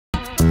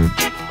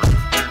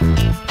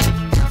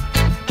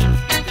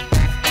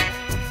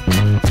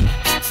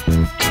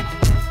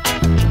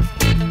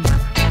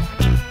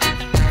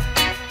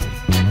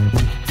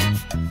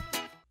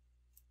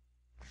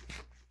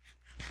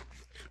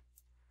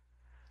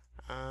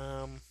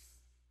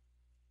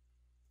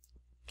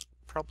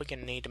Probably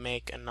gonna need to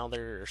make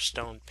another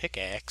stone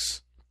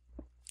pickaxe,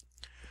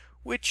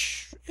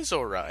 which is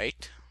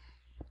alright.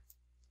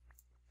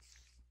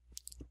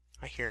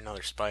 I hear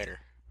another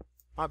spider.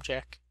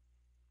 Object.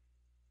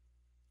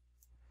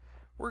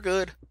 We're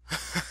good.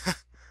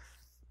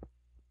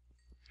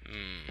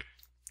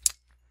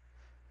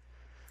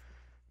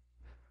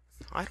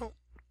 I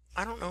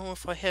don't know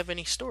if I have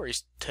any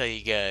stories to tell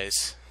you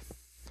guys.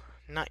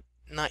 Not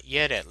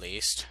yet, at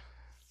least.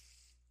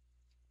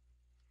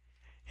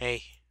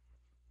 Hey,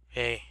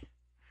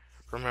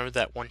 remember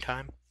that one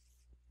time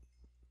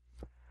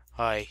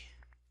I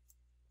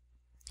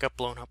got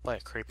blown up by a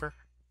creeper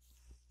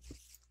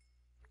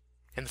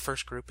in the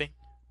first grouping?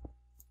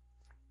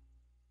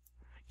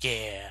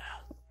 Yeah,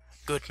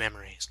 good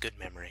memories, good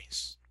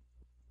memories.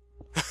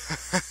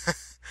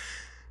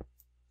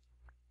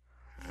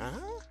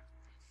 Huh?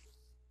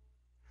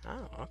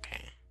 Oh,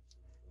 okay.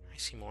 I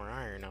see more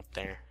iron up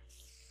there.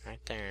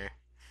 Right there.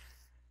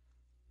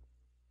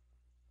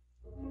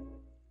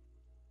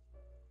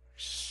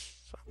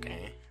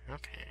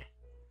 Okay.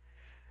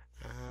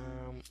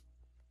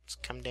 Let's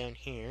come down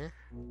here.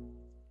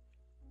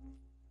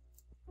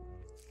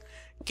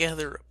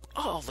 Gather up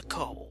all the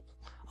coal.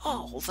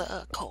 All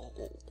the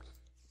coal.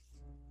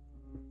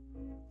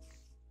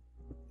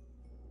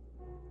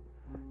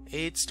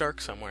 It's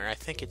dark somewhere. I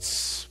think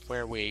it's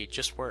where we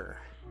just were.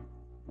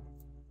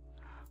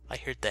 I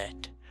heard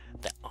that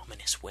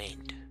ominous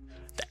wind.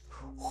 That.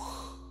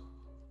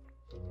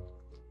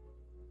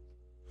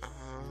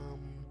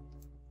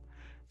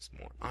 Some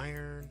more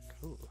iron.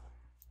 Ooh.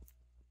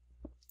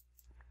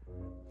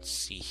 Let's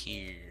see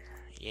here.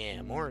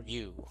 Yeah, more of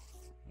you.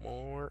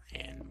 More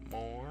and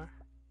more.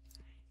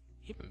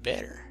 Even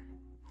better.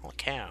 Holy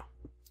cow.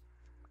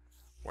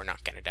 We're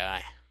not gonna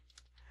die.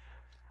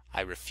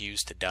 I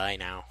refuse to die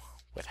now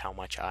with how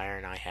much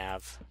iron I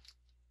have.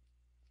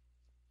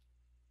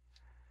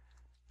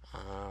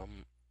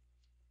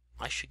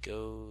 I should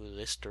go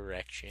this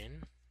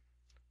direction.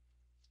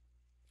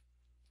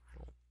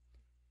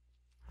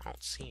 I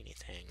don't see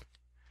anything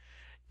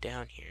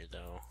down here,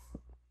 though.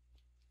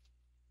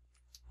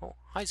 Oh,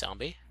 hi,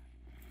 zombie.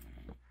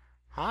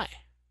 Hi.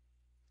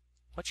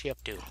 What you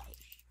up to?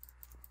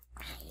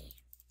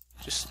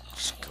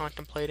 Just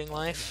contemplating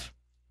life?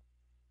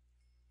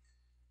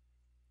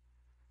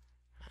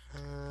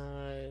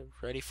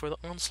 Ready for the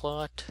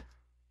onslaught.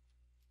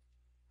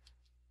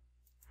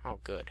 Oh,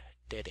 good.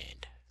 Dead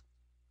end.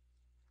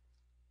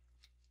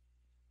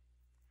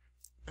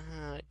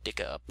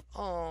 Dig up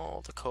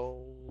all the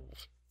coal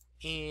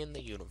in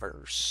the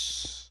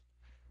universe.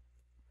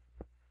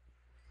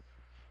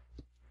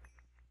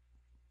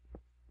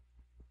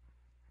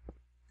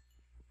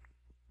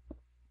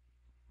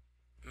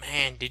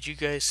 Man, did you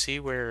guys see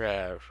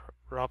where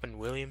Robin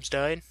Williams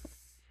died?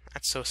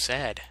 That's so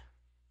sad.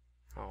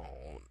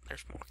 Oh,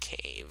 there's more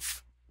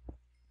cave.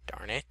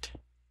 Darn it.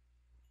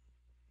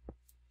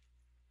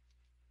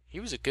 He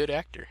was a good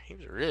actor. He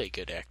was a really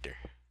good actor.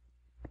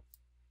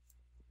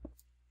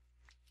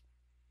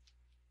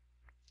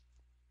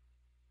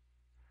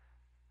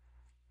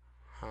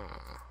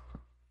 Huh.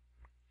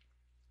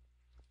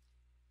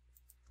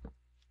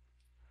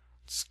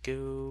 Let's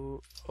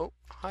go. Oh,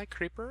 hi,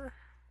 creeper.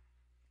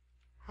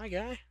 Hi,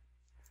 guy.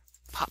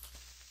 Pop.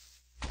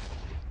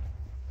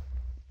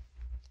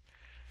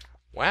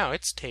 Wow,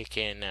 it's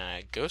taken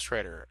Ghost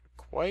Rider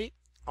quite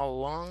a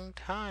long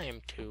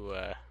time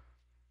to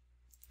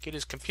get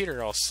his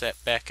computer all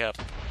set back up.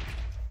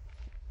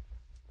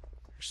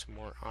 There's some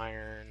more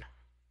iron.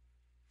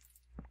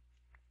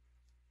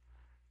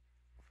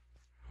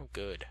 Oh,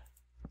 good.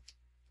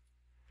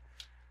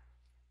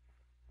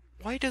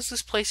 Why does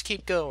this place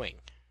keep going?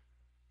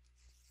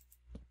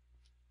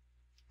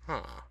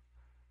 Huh.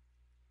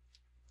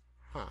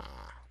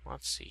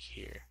 Let's see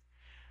here.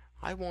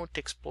 I won't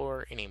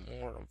explore any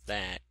more of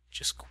that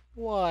just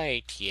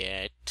quite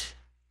yet.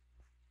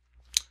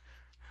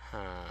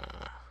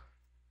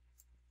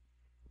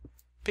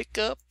 Pick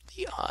up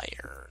the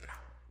iron.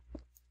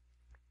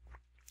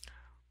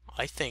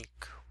 I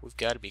think we've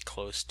got to be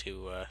close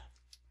to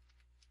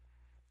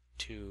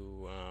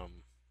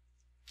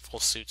full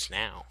suits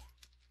now.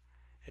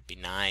 It'd be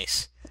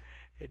nice.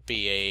 It'd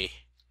be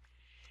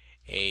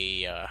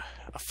a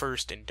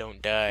first and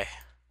don't die.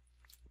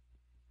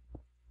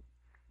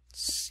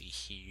 Let's see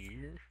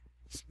here.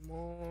 Some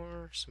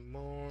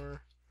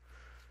more.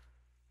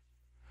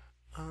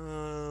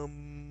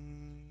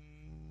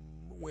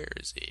 Where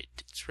is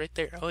it? It's right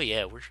there. Oh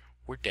yeah,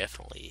 we're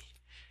definitely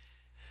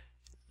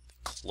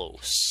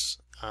close.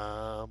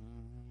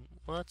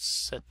 Let's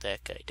set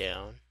that guy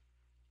down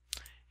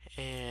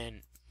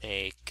and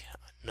make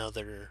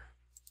another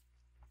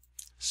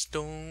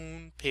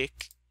stone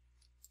pick.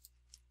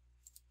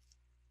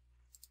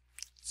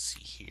 Let's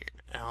see here.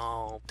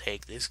 I'll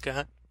take this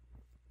guy.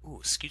 Ooh,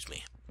 excuse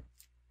me.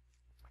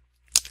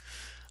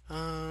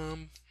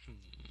 Hmm.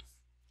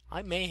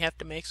 I may have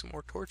to make some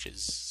more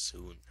torches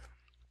soon.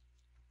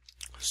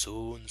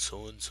 Soon.